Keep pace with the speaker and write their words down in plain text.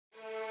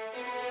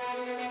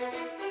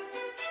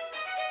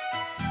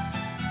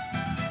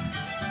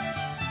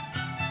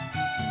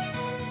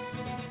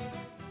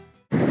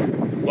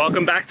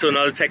Welcome back to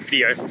another tech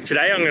video.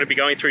 Today I'm going to be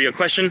going through your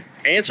question,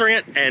 answering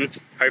it, and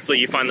hopefully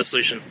you find the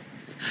solution.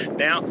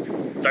 Now,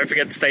 don't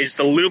forget to stay just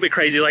a little bit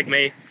crazy like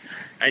me,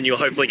 and you'll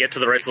hopefully get to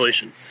the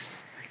resolution.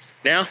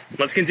 Now,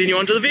 let's continue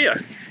on to the video.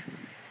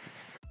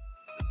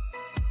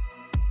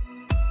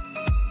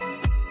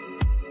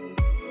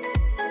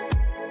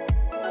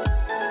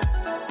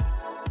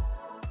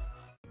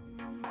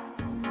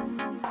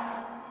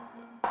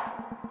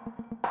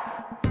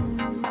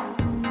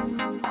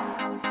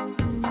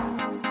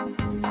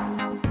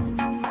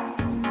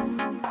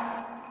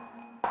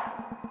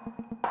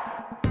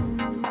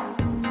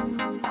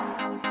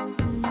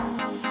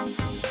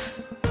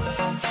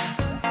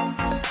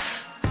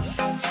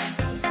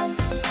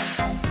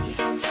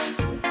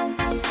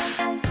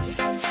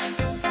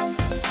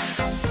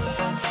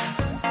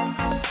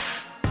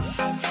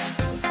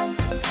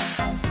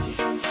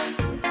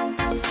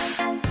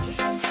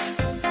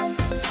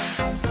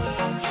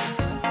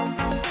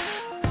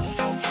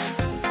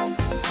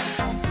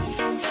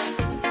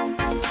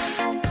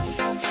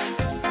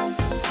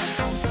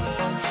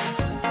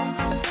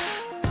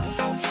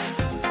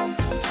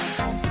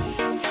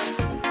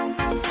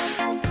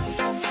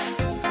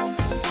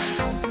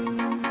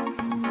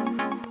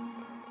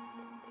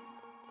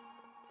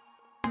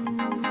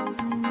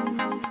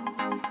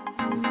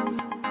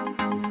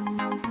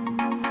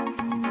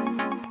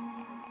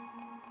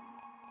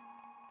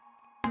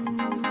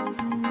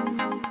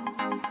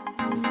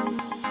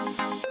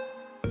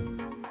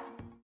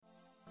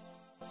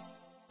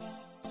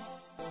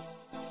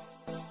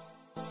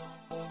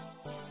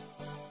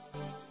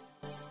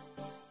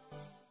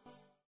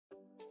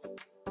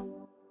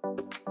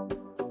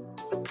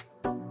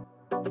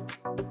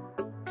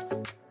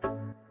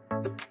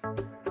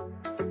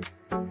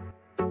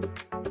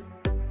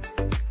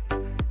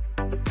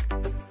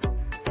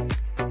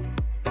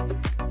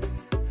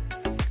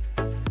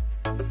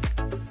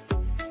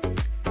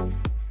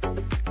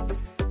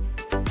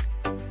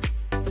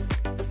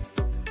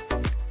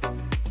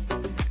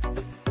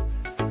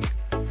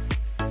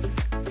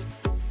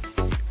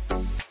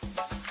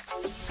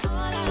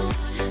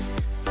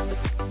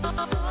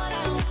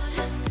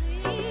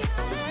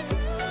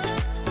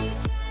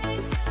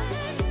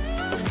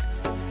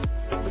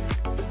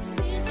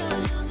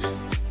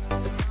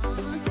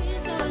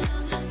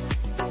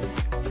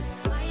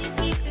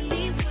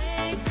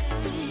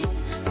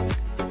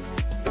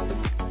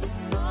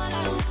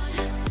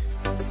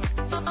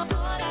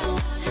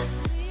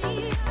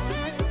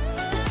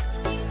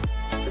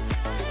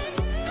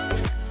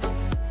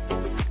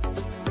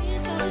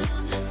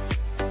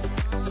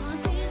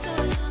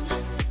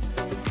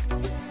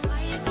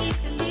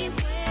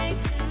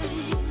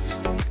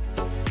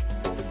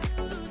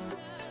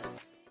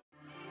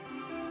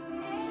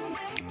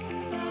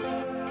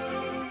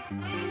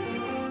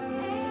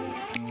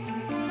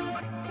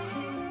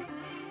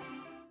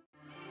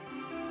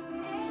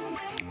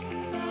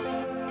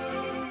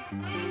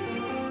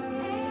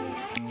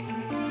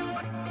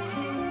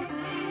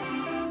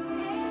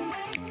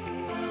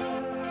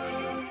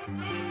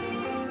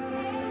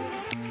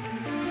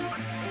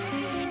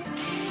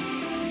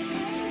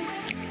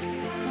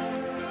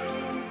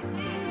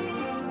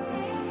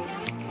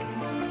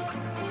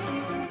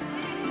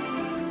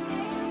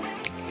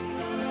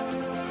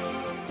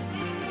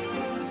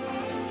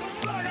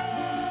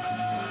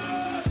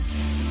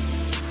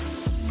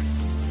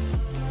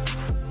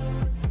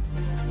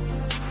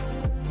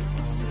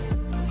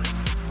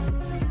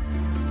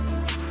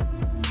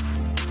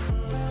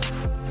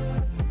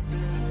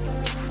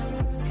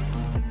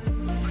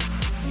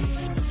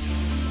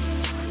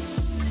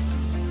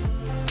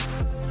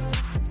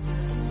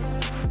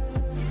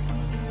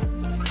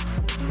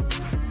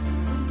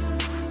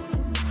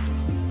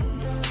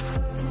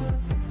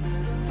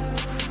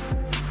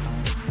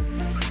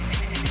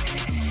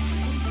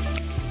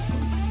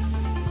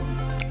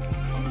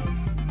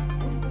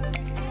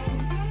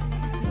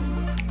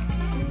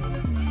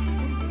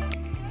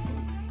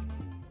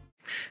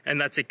 And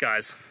that's it,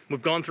 guys.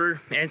 We've gone through,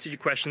 answered your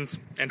questions,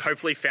 and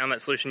hopefully found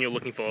that solution you're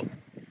looking for.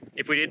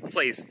 If we did,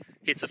 please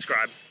hit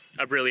subscribe.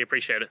 I'd really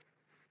appreciate it.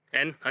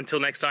 And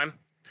until next time,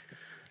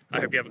 I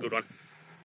hope you have a good one.